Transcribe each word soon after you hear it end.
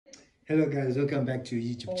Hello guys, welcome back to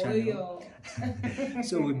YouTube channel. Yo.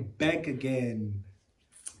 So we're back again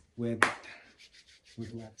with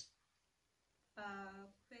what?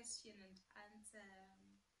 Question and answer.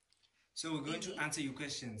 So we're going to answer your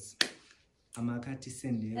questions. Amakati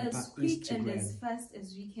send As quick and as fast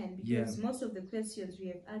as we can, because most of the questions we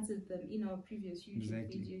have answered them in our previous YouTube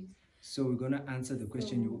videos. So we're gonna answer the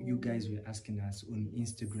question you guys were asking us on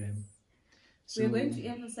Instagram. So we're going to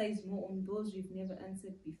emphasize more on those we've never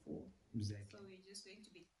answered before. Exactly. So we're just going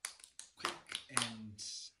to be quick and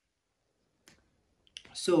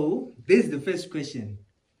so this is the first question.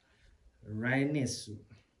 Rainesu,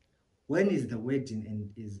 when is the wedding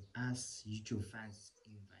and is us YouTube fans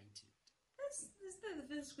invited? That's not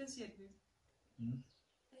the first question.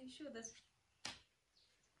 Are you sure that's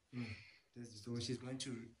so she's going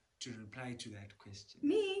to reply to that question.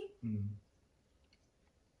 Me?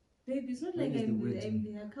 Babe, it's not like I'm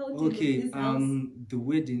the accountant okay, of this house. The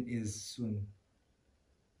wedding is soon.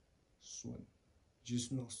 Soon.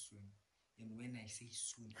 Just not soon. And when I say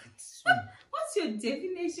soon, it's soon. What's your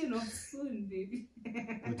definition of soon, baby?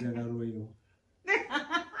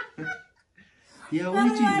 Yeah,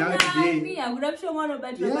 which is out there. Yeah, which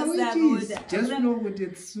is. Just know what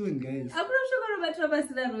it's soon, guys.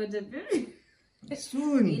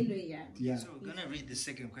 Soon. Yeah. So we're gonna read the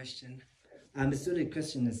second question. So the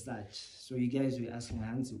question is such. So you guys were asking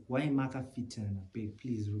Hans, why Maka Fitana? Babe,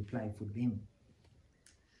 please reply for them.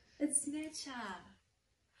 It's nature.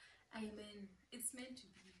 I mean, it's meant to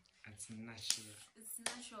be. It's natural. It's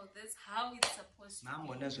natural. That's how it's supposed to be.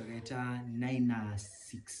 Mama was 9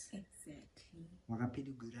 6. Exactly.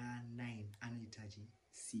 Wakapedi gura 9 anitaji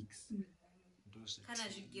 6. Kana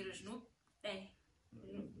jigiro no. I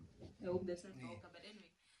hope that's not okay, but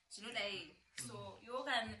anyway. So not so you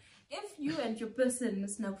can, if you and your person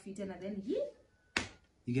is now fit and then you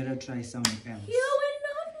gotta try someone else. You were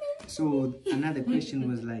not meant to. So another question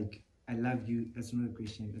was like, I love you. That's not a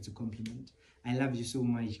question, that's a compliment. I love you so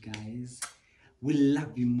much, guys. We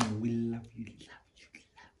love you more. We love you, love you,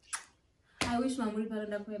 love you. I wish my mom would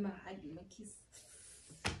have my hug, my kiss.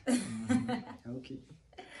 Okay.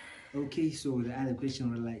 Okay, so the other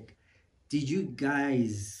question was like, did you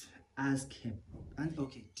guys ask him? And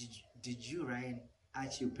okay, did you Ryan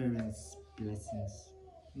ask your parents' blessings?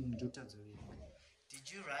 Did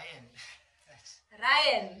you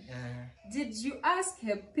Ryan, did you ask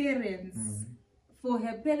her parents for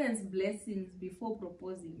her parents' blessings before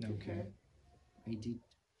proposing to her? I did.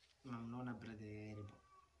 I'm not a brother.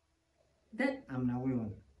 That I'm not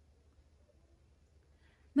one.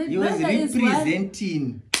 My he was brother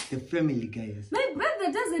representing the family, guys. My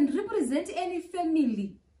brother doesn't represent any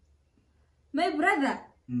family. My brother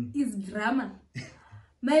is drama.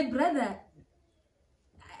 My brother,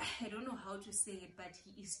 I don't know how to say it, but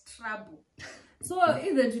he is trouble. So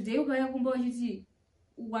either today you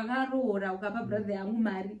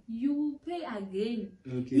pay again.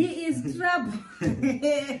 Okay. He is trouble.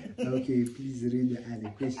 Okay, please read the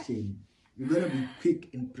other question. You're gonna be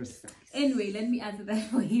quick and precise. Anyway, let me answer that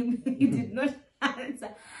for him. He did not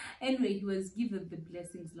answer. Anyway, he was given the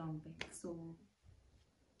blessings long back. So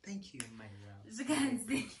thank you, my love. You can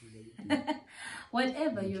see.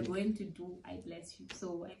 Whatever you're going to do, I bless you.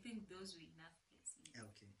 So I think those were enough blessings.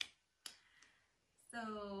 Okay.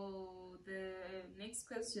 So the next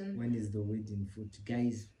question. When is the wedding food?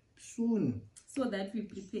 Guys, soon. So that we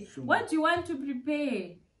prepare. Soon. What do you want to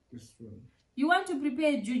prepare? Soon. You want to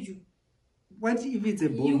prepare juju? What if it's a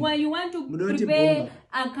bomb? You want to prepare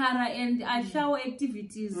akara and shower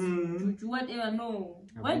activities? Juju, whatever, no.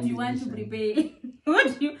 What do you want to prepare?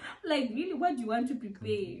 What do you really? What do you want to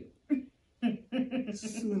prepare?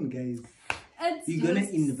 Soon, guys. You're gonna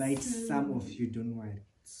invite some of you. Don't worry.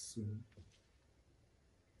 Soon.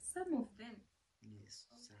 Some of them. Yes.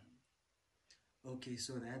 Some. Okay.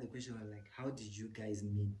 So the other question was like, how did you guys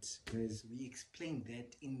meet? Because we explained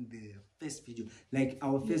that in the first video. Like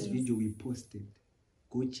our first video we posted.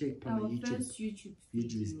 Go check our first YouTube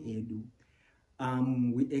video is Edu.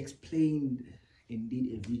 We explained and did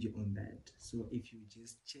a video on that. So if you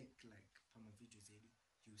just check like from a video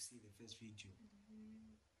you see the first video.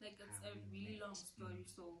 Like it's a really long story,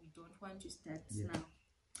 so we don't want to start now.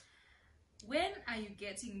 When are you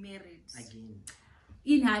getting married? Again.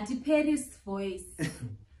 In Hati Paris voice.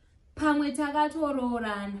 Pamwe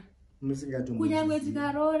takatororana. Kunyangwe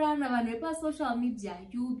tikarorana vanhu vepa social media,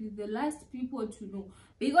 you will be the last people to know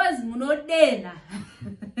because munodena.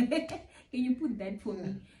 Can you put that for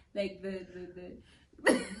me? Like the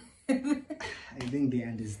I think they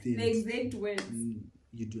understand. The exact words.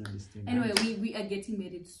 You do understand. Anyway, we are getting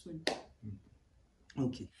married soon.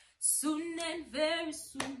 Okay. Soon and very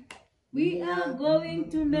soon. We are going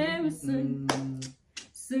to marry soon.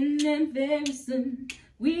 Soon and very soon.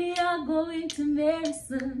 We are going to marry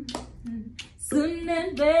soon. Soon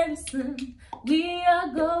and very soon. We are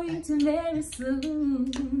going to marry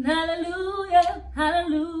soon. Hallelujah,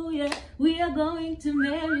 hallelujah. We are going to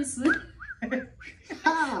marry soon.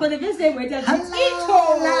 For the first time, we're the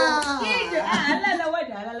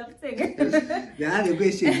other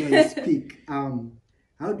question I speak.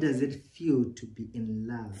 How does it feel to be in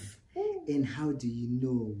love? And how do you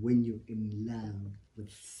know when you're in love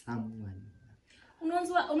with someone?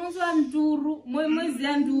 Unonzwa nduru, mwezi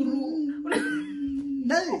ya nduru.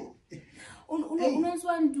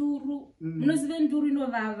 Unonzwa nduru, munozive nduru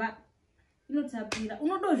inovava, inotapira.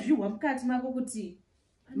 Unodozviwa mukati mako kuti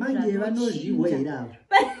manje vanozviwa here.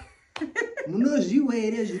 Munozviwa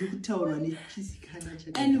here zviri kutaurwa nechisikana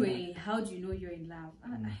chake. Anyway, how do you know you're in love?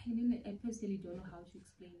 I personally don't know how to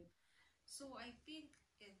explain it. So I think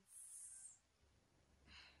it's,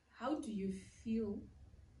 how do you feel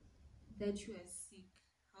that you are sick?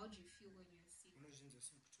 How do you feel when you're sick?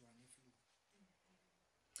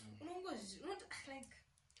 Not like,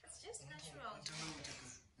 it's just natural.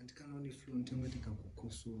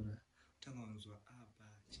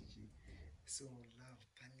 So love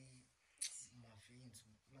pani my veins.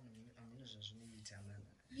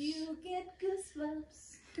 You get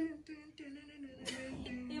goosebumps every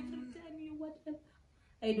time you whatever.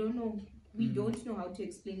 I don't know. We don't know how to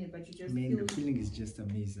explain it, but you just feel the feeling is just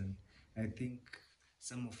amazing. I think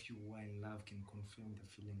some of you who are in love can confirm the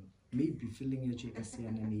feeling. Maybe feeling your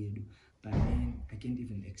but then I can't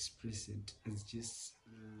even express it. It's just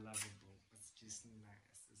lovable. It's just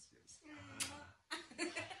nice. It's just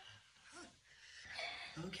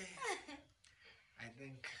okay. I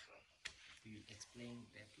think we explained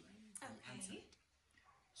that one. Okay.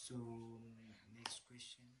 So next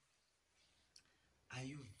question. Are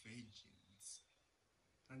you virgins?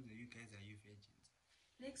 And you guys, are you virgins?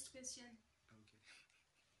 Next question.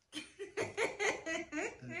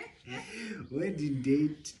 Where did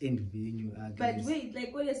date and venue are, guys? But wait,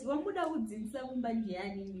 like honestly, wamuda udzisa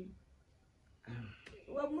kumbanjiani ni.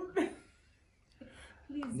 Wamuda.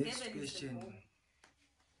 Please. Next question.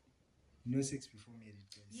 No sex before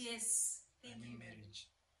marriage, guys. Yes. Thank you. Marriage.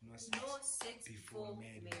 No sex before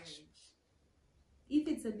marriage. If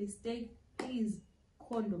it's a mistake, please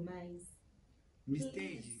condomize.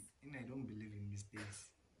 Mistake? And I don't believe in mistakes.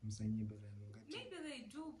 Maybe they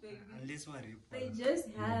do, baby. Unless they just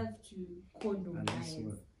have to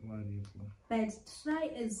condomize. But try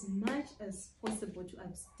as much as possible to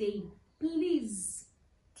abstain. Please.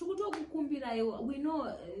 We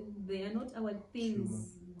know they are not our things. Sure.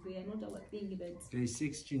 They are not our thing. But there's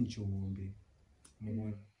sex change.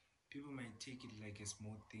 People might take it like a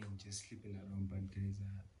small thing, just sleeping around, but there's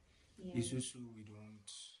a issue.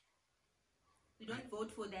 We don't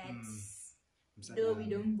vote for that. No, we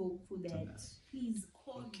don't vote for that. Please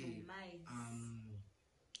compromise.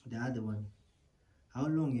 The other one. How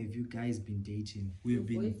long have you guys been dating? We have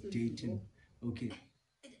been dating. Okay.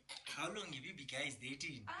 How long have you been guys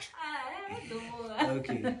dating?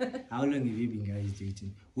 Okay. How long have you been guys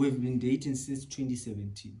dating? We've been dating since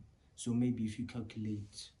 2017. So maybe if you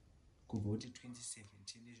calculate, go vote 2017,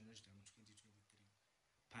 2023.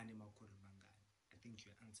 Panama I think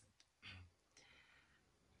you answered.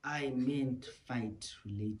 I meant fight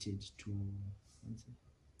related to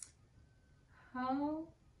how.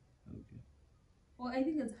 Okay. Well, I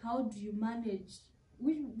think it's how do you manage?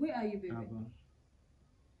 Where are you, baby?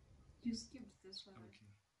 You skipped this one. Okay.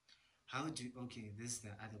 How do this is the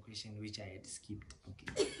other question which I had skipped.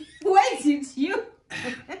 Okay. Why did you?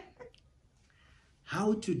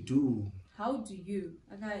 How do you?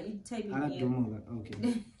 Okay, type it here.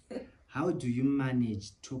 Okay. How do you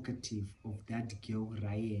manage talkative of that girl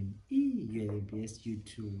Ryan? You're the best. You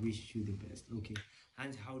too. Wish you the best. Okay.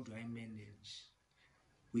 And how do I manage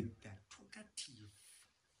with that talkative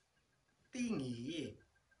thing here?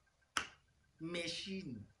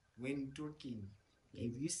 Machine when talking.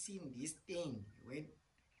 Have you seen this thing? When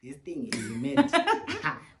this thing is made.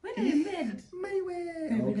 When are you mad? My way.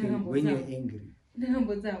 Okay. When you're angry.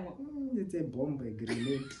 It's a bomb, a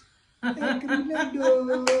grenade.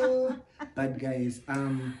 But guys,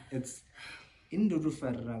 it's in the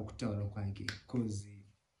because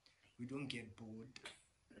we don't get bored.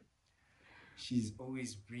 She's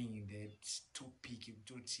always bringing that topic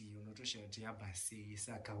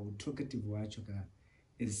talkative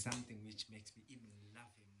is something which makes me even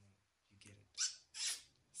love him more. You get it?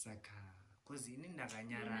 Saka because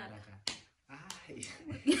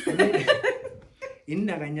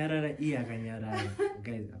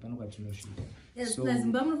guys, so, you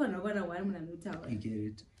get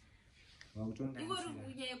it.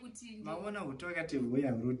 maona kutoka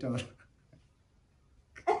tevoya rutaura.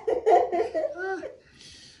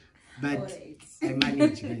 But I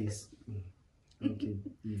manage, guys. Okay.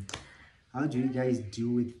 Yeah. How do you guys deal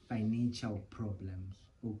with financial problems?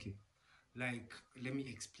 Okay. Like, let me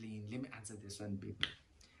explain. Let me answer this one, babe.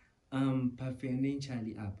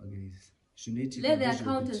 Financially up, guys. Let the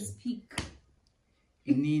accountant speak.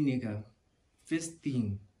 Inini first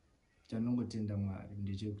thing, chanongotenda Mwari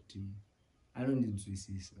ndechekuti I don't need to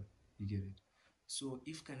see, sir. You get it? So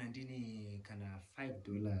if kana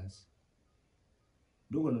 $5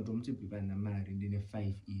 ndogona tomuti pipa na mari ndine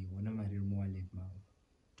 5 wona mari iri muwallet mangu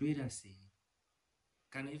toita sei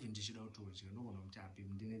kana even ndichida kutodya ndogona kuti api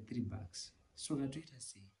ndine $3 so katoita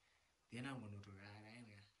sei then angonotorara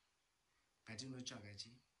anga ngatinotsvaka chi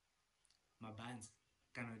mabhanzi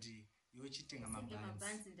kana kuti iwe chitenga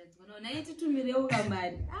mabhanzi naititumirewo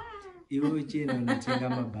kamari iwe uchenda unotenga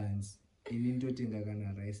mabhanzi ini ndotenga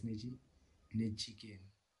kana rice nechicken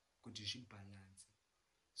kuti zvibalance.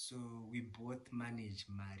 So we both manage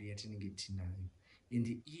mari yatinenge tinayo and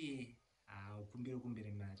iye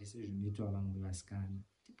kumbire mari sezvinoitwa vamwe vasikana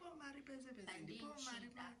ndipo mari pese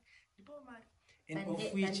ndipo mari and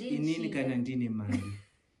of which inini kana ndine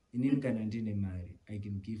mari I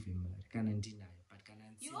can give him mari kana ndinayo but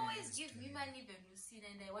kana you always give me money even you see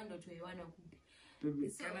and I wonder to iwana kupi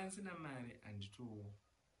kana nsina mari andito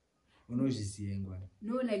unozviziva ngwani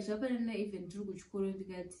no like zvafanana even tiri kuchikoro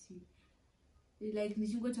ndikati like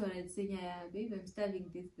nichingotaura senyaya babe I'm studying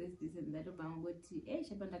this and that obangoti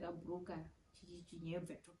shapa ndakabroka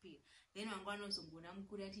chinyebva topera then wangu anozongona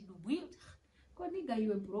mukuru ati dubwi koniga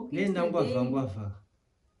iwe broke nendangwavha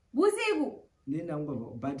busiku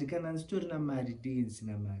nendangwavha but kana nditori na mari ndinge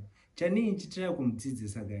ndisina mari chanini nchitira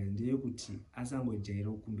kumudzidzisa gaya ndeyekuti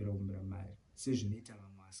asangojaira kukumbira mari sezvinoita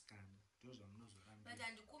vamwe vasikana ndozvamunozoramba but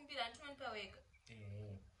andikumbira ndinonipa wega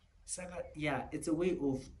Saka, yeah, it's a way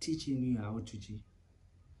of teaching you how to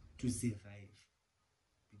survive.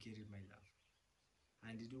 You get it, my love.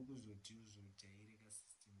 And it also deals with the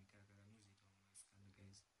system.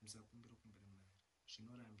 Guys, msakumbira mari.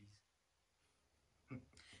 Zvinorambiza.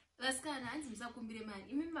 Vasikana hanzi msakumbire mari.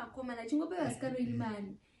 Imi makomana chingope vasikana ili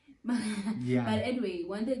mari. Yeah. But anyway,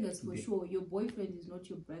 one thing is for sure, your boyfriend is not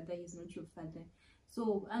your brother, he's not your father.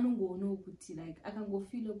 So anongoona kuti like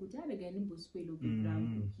akangofila kuti arega nimboswelo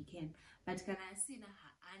kuground he can but kana asina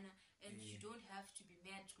haana and you don't have to be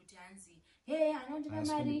mad kuti anzi hey anondipa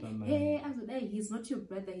mari hey azodai he's not your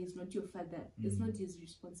brother, he's not your father. It's not his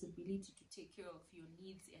responsibility to take care of your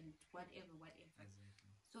needs and whatever exactly.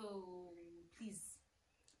 So please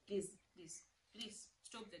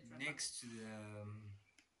stop the drama.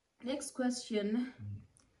 Next question.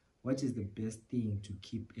 What is the best thing to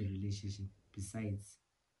keep a relationship besides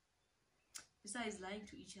lying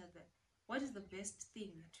to each other? What is the best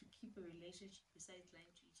thing to keep a relationship besides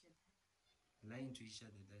lying to each other? Lying to each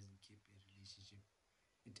other doesn't keep a relationship.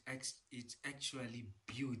 It actually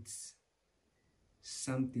builds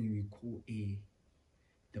something we call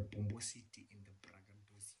the bombosity in the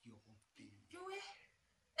braggadocio of the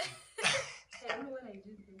I don't know what I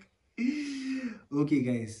did there. Okay,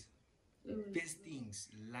 guys. Best things,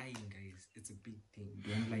 lying, guys. It's a big thing.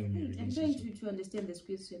 Don't lie in a relationship. I'm trying to understand this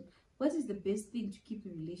question. What is the best thing to keep a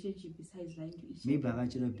relationship besides lying to each other? Maybe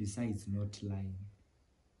actually besides not lying.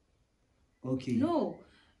 Okay. No.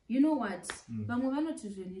 You know what?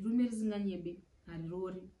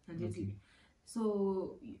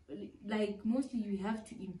 So, like, mostly you have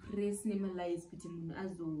to impress lies between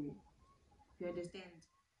us. You understand?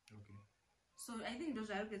 Okay. So, I think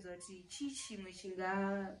those are the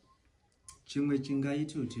chimwe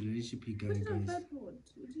chingaita kuti relationship igare guys.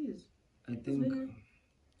 I think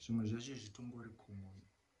zvimwe zvacho zvitongori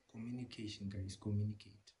communication guys.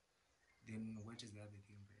 Communicate. Then what is the other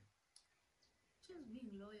thing, babe? Just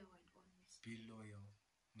being loyal and honest. Be loyal.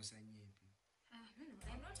 Musanyepi.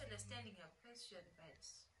 I'm not understanding your question, but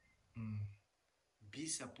be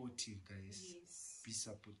supportive, guys. Yes. Be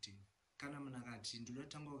supportive. Kana munakati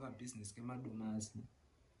ndinotanga ka business kemadomasi.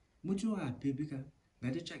 Muti wapebika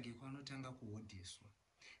ngatitsvage kwanotanga kuhodheswa.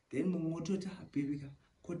 Then mumwe ototi apebika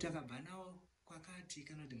kotakabva nawo kwakati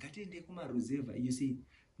kana kuti ngatiende kumaruzeva. You see,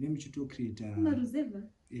 name to create kumaruzeva.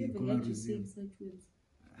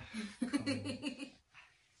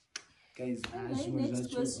 Guys,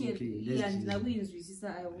 next question.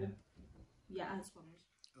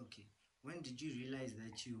 Okay. When did you realize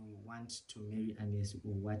that you want to marry Agnes,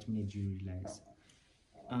 or what made you realize?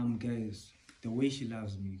 Guys, the way she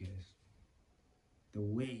loves me, guys. the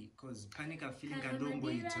way, because panic a feeling I Kana don't madira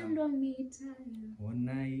wait. ndomita. All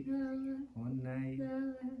night, Wawa, all night,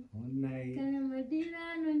 wawa. all night, Kana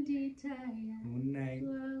madira nondita. all night.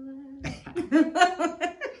 Wawa.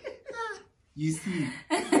 You see,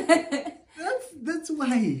 that's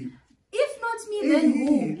why. If not me, then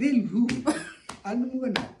who? Then who?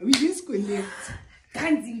 Anumona. We just connect.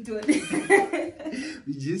 Kensington.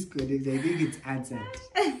 We just connect. I think it's answered.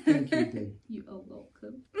 Thank you, then. You are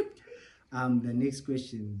welcome. The next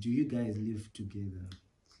question: do you guys live together?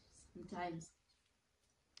 Sometimes.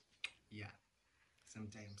 Yeah.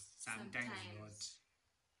 Sometimes not.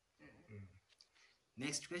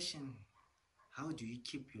 Next question: how do you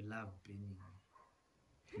keep your love burning,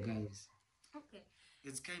 guys? Okay.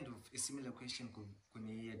 It's kind of a similar question to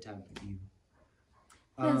you.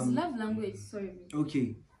 Yes, love language. Sorry.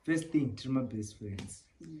 Okay. First thing, to my best friends.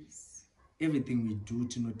 Yes. Everything we do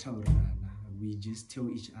to not tell, we just tell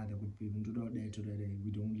each other. We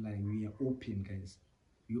don't lie. We are open, guys.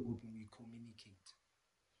 We open. We communicate.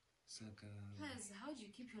 So, Plus, how do you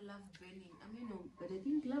keep your love burning? I mean, no, but I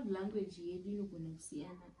think love language here, you know,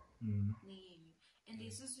 and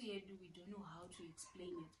this is where we don't know how to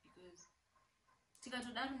explain it because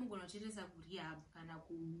tikatodaro mugonocheresa kurehab kana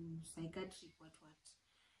psychiatric what.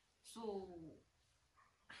 So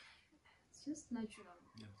it's just natural.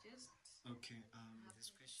 Yeah. Just okay.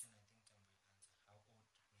 This question I think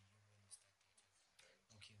I'm going to answer. How old were you when you started?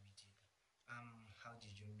 Okay, we did. How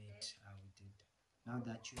did you meet? We did. Now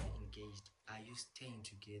that you are engaged, are you staying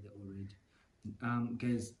together already?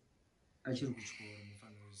 Guys, actually,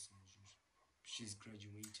 she's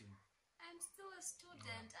graduating. I'm still a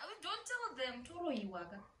student. I mean, don't tell them. Toro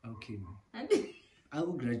Iwaka. Okay. I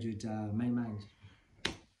will graduate my mind.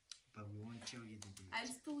 But we won't tell you the date. I'm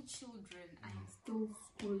still children. I'm still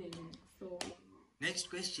schooling. So next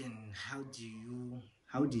question: how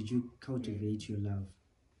did you cultivate your love?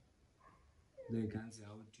 The answer: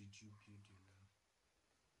 how did you build your love?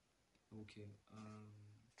 Okay.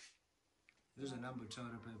 There's a number of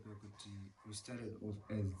we started off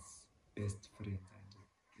as best friends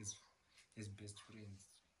and as best friends.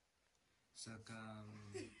 So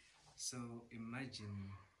so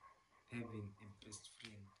imagine having a best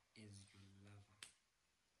friend as your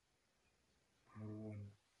lover.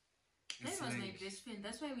 That was my best friend.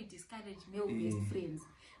 That's why we discouraged male best friends.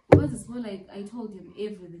 Because it's more like I told him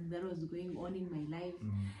everything that was going on in my life,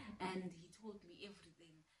 and he told me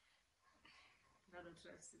everything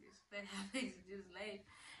that happened in his life,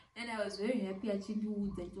 and I was very happy. I changed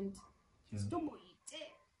woods. I don't stop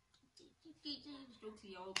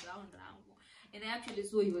and I actually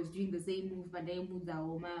saw he was doing the same move, but I moved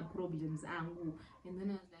our problems angle, and then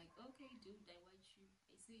I was like, okay, dude, I watch you,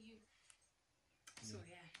 I see you. So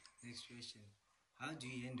yeah. Next question: how do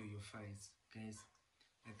you handle your fights, guys?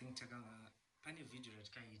 I think funny video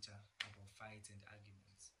that about fights and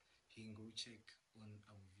arguments. You can go check on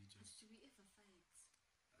our videos. Do we ever fight?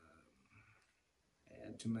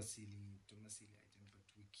 To my silly item, but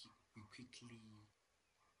we quickly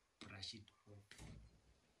brush it off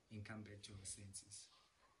and come back to our senses.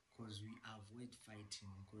 Because we avoid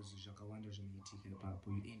fighting, because you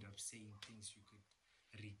end up saying things you could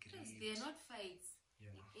regret. Yes, they are not fights.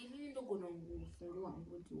 Yeah.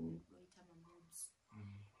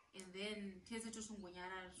 And then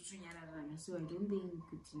so I don't think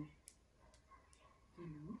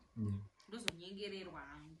those are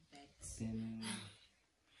then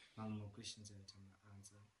one more questions that I'm gonna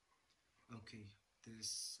answer. Okay,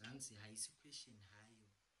 this answer is a question high,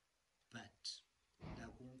 but I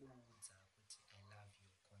love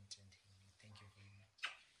your content here. Thank you very much.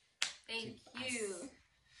 Thank you.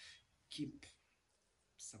 Keep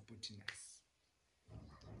supporting us.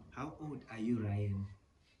 How old are you, Ryan?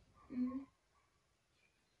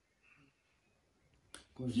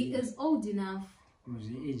 He is old enough. Because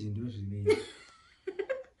the agent doesn't mean.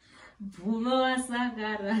 Buma wa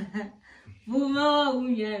sakara, Buma wa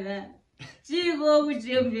unyara, Chigo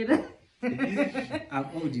uchembira. I'm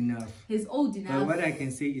old enough. He's old enough. But what I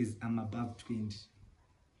can say is I'm above 20.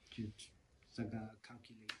 Cute. So I can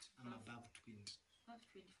calculate. I'm above 20. Above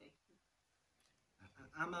 25.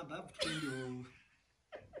 I'm above 20.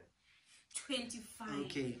 25.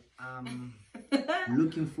 Okay.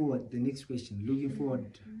 Looking forward. The next question. Looking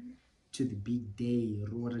forward to the big day,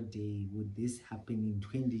 Aurora Day. Would this happen in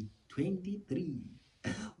 2023?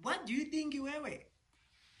 What do you think, Iwewe?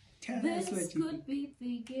 Tell us what this you could be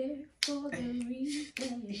the year for the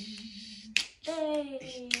reason.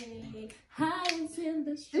 Hey, highs in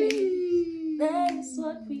the street. That is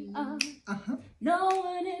what we are. No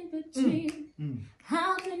one in between.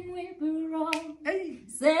 How can we be wrong?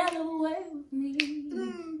 Sail away with me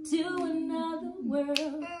to another world.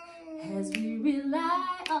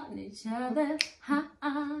 each other. Ha,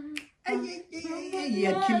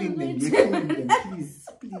 You're killing them. You're killing them. Please,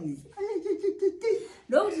 please.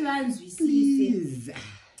 Don't Please.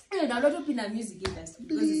 And a lot of in the music industry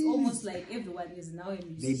because it's almost like everyone is now a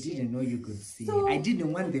musician. They didn't know you could sing. So, I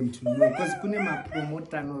didn't want them to know because kunema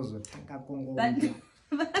promoter knows Taka Congo.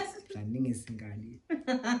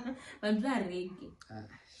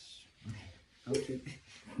 Okay.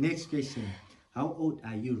 Next question. How old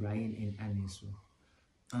are you, Ryan and Aniso?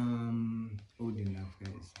 Old enough,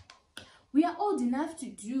 guys. We are old enough to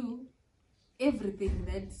do everything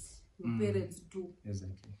that your parents do.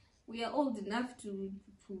 Exactly. We are old enough to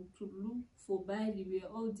look for body. We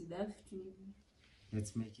are old enough to.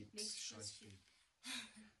 Let's make it short.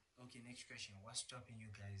 Okay, next question. What's stopping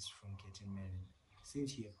you guys from getting married?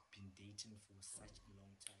 Since you have been dating for such a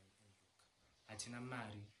long time, and look, Atina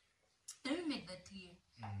Mari. Let me make that clear.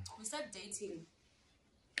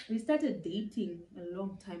 We started dating a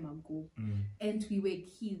long time ago, and we were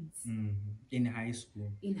kids. In high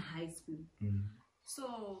school.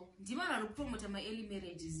 So, Dimana promote my early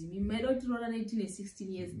marriages. We made out to run 18 and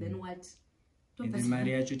 16 years. Then what? And the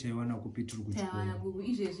marriage you want to kupitru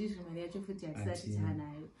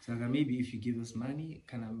so maybe if you give us money,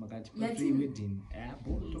 can I make pre-wedding?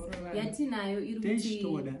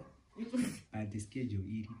 But the schedule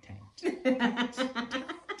is tight.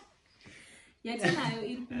 Yatinayo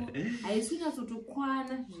iripo aisina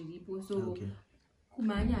sotokwana zviripo so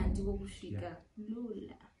kumanya handiko kusvika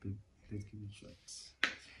lola. Let's keep it short.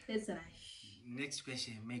 Let's rush. Next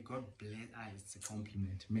question. May God bless. It's a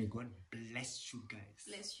compliment. May God bless you guys.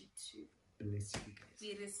 Bless you too. Bless you guys.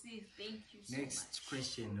 We receive. Thank you so Next much.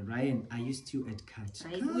 question. Ryan, are you still at Cat?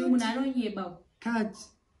 Cat.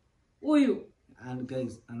 Uyu. And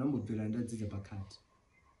guys, I know what Veranda is about Cat.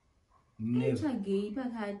 Never.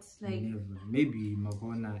 Like never. Maybe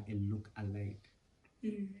Magona and look alike.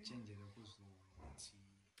 Change it.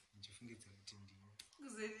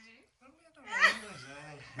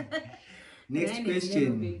 Next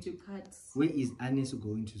question. Where is Anis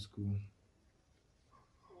going to school?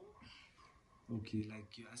 Okay,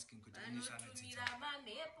 like you're asking.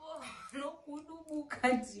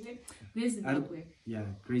 Yeah,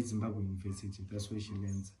 Great Zimbabwe University. That's where she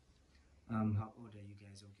learns. How old are you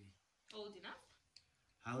guys? Okay. Old enough.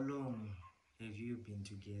 How long have you been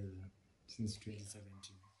together? Since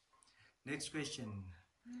 2017. Next question.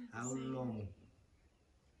 How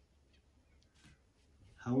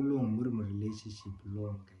long more relationship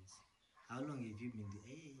long, guys? How long have you been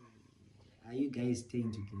hey, are you guys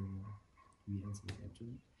staying together? We answered that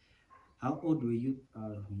one. How old were you?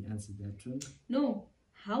 We answered that one. No.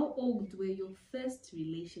 How old were your first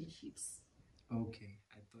relationships? Okay,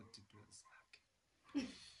 I thought it was okay.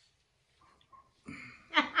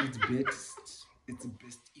 It's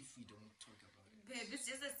best if we don't talk about it. Babe, it's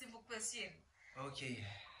just a simple question. Okay.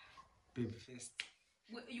 Babe, first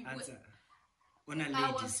answer.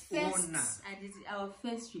 Our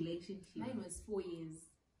first relationship. Mine was 4 years.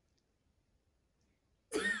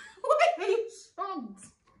 Why are you shocked?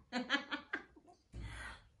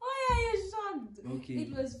 Why are you shocked? Okay.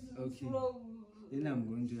 It was from. Then I'm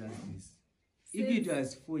going to ask this. If it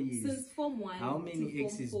was 4 years, since Form 1, how many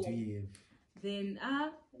exes do you have? Then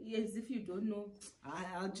yes, if you don't know.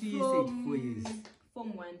 How do you say 4 years?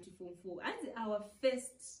 Form 1 to Form 4. And our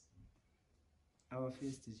first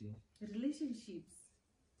relationships.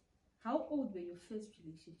 How old were your first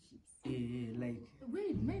relationships? Like.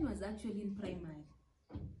 Wait, mine was actually in primary.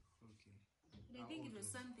 Okay. But I think it was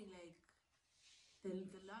something like the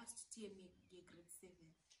last year, grade 7.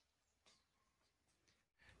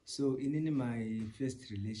 So in my first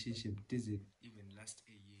relationship, does it even last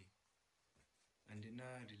a year? And in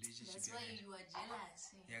a relationship, that's why you are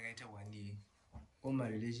jealous. Yeah, I got 1 year. All my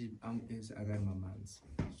relationship is I got my months.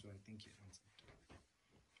 So I think you answered.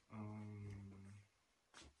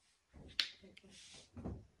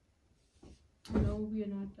 No, we are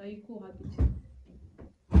not. Are you cohabiting?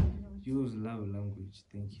 Use love language.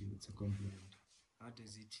 Thank you. It's a compliment. How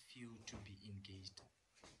does it feel to be engaged?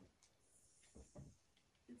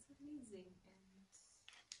 It's amazing. And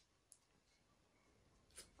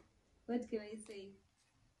what can I say?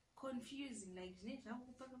 Confusing. Like,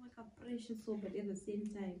 pressure, so but at the same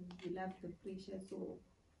time, you love the pressure, so.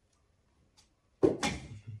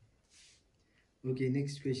 Okay,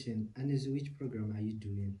 next question. Anis, which program are you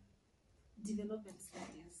doing? Development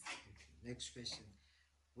studies. Okay. Next question.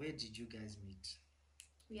 Where did you guys meet?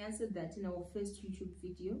 We answered that in our first YouTube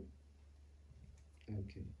video.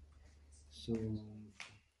 Okay. So,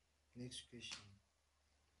 next question.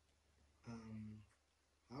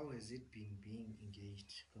 How has it been being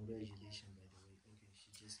engaged? Congratulations, by the way. Okay, she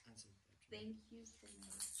just answered that Thank you so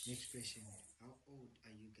much. Next question. How old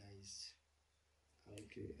are you guys?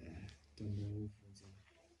 Okay.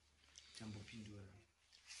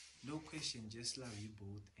 No question, just love you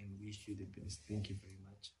both and wish you the best. Thank you very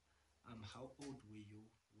much. How old were you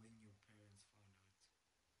when your parents found out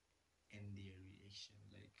and their reaction?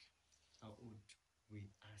 Like, how old were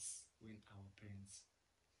us when our parents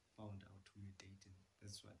found out we were dating?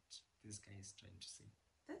 That's what this guy is trying to say.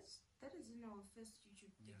 That is in our first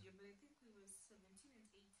YouTube video, Yeah. but I think we were 17 and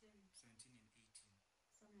 18. 17 and 18.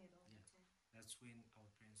 Somewhere around that time. That's when our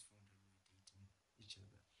parents found out we were dating each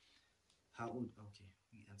other. How old? Okay,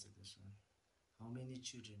 we answered this one. How many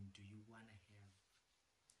children do you want to have?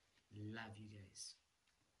 Love you guys.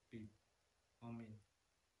 Babe, how many?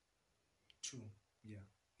 2. Yeah,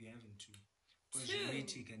 we're having 2. Because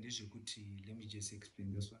let me just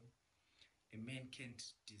explain this one. A man can't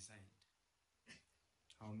decide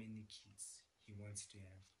how many kids he wants to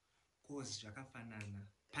have. Cause zvakafanana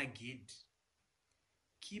pagedhi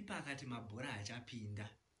kipa akati mabhora achapinda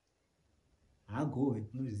hagowe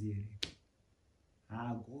unoziva here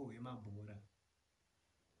hagowe mabhora.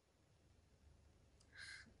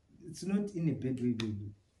 It's not in a bad way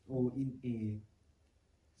baby, or in a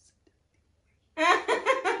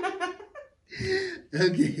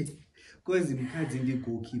okay, because mukadzi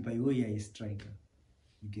ndegoalkeeper iwe you're a striker.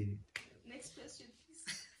 You get it? Next question, please.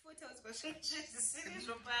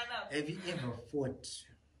 Have you ever fought?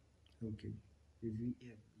 Okay. Have you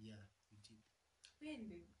ever? Yeah, we did. When,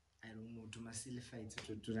 babe? I don't know. To my silly fights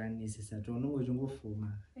to run this. I don't know what you go for,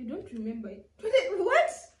 man. I don't remember it.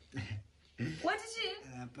 What? What did she?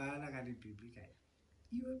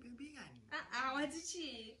 You were baby guy. What did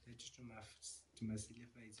she? To my silly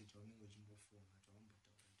fights, I don't know what you go for.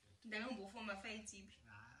 I don't go for my fight.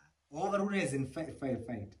 Over in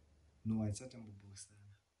fight. No, it's not a boss.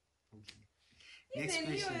 Okay. Next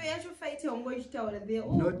question.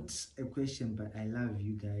 Not a question, but I love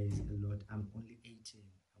you guys a lot. I'm only 18.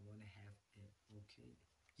 I want to have it. Okay.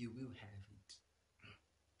 You will have it.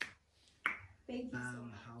 Thank you so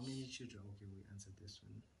much. How many children? Okay, we answered this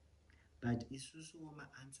one. But Isusu my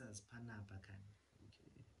answers Panabakan.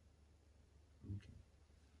 Okay. Okay.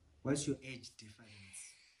 What's your age difference?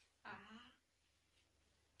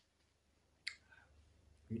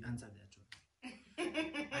 We answered that one.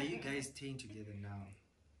 Are you guys staying together now?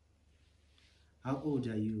 How old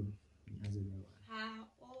are you? We answered that one. How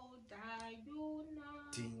old are you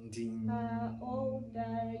now? Ding ding. How old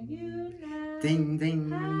are you now? Ding ding.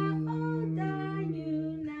 How old are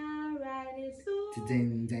you now? Right soon.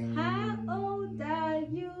 Ding ding. How old are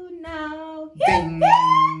you now? Ding.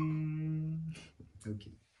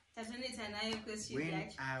 Okay. When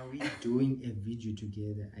are we doing a video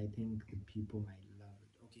together? I think the people might love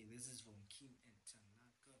it. Okay, this is from Kim and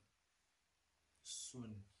Tanaka.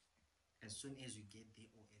 Soon. As soon as you get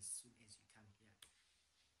there or as soon as you come here.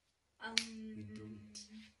 We don't.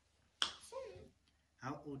 Soon.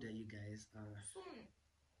 How old are you guys? Soon.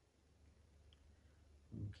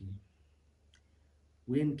 Okay.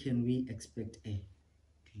 When can we expect a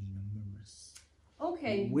glamorous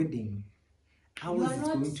wedding? How is it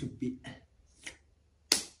going to be?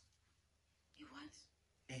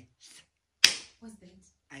 What's that?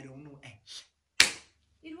 I don't know.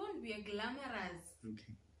 It won't be a glamorous.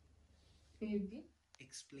 Okay. Baby.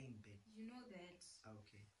 Explain, babe. You know that.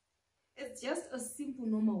 Okay. It's just a simple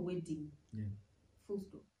normal wedding. Yeah. Full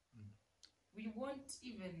stop. We don't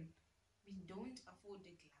afford a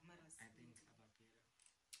glamorous wedding.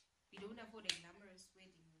 We don't afford a glamorous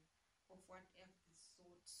wedding of whatever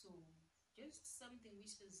sort. So just something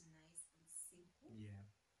which is nice and simple. Yeah.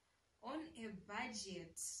 On a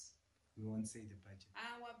budget. We won't say the budget.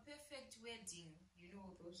 Our perfect wedding, you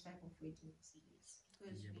know those type of weddings, yes,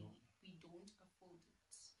 because we don't afford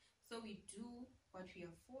it. So we do what we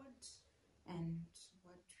afford and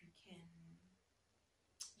what we can,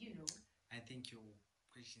 you know. I think your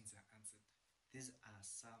questions are answered. These are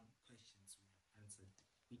some questions we have answered,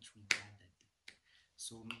 which we gathered.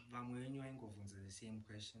 So when you go for the same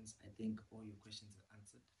questions, I think all your questions are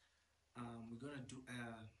answered. We're gonna do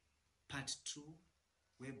a part 2.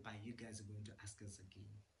 Whereby you guys are going to ask us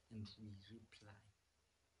again and we reply.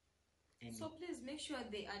 And so please make sure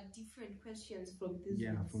they are different questions from this one.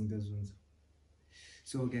 Yeah, from those ones.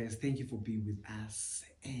 So guys, thank you for being with us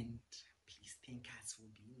and please thank us for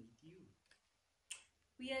being with you.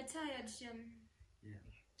 We are tired, Shem. Yeah.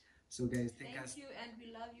 So guys, thank us. You and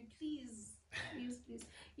we love you. Please. Please.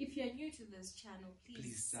 If you're new to this channel,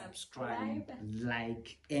 please subscribe,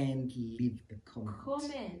 like, and leave a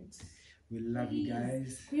comment. We love you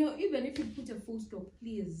guys. Even if you put a full stop,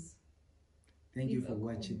 please. Thank you leave for a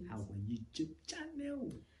watching comment. our YouTube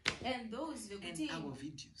channel And those and our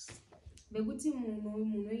videos. Bekuti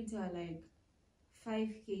munoita like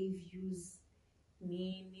 5k views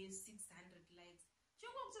ne 600 likes.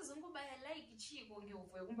 Chongo kutozongobaya like chiko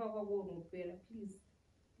ngeuvho kumba kwako unopera please.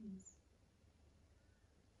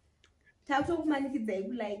 Takutokumanikidzai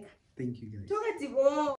kulike. Thank you guys. Tokati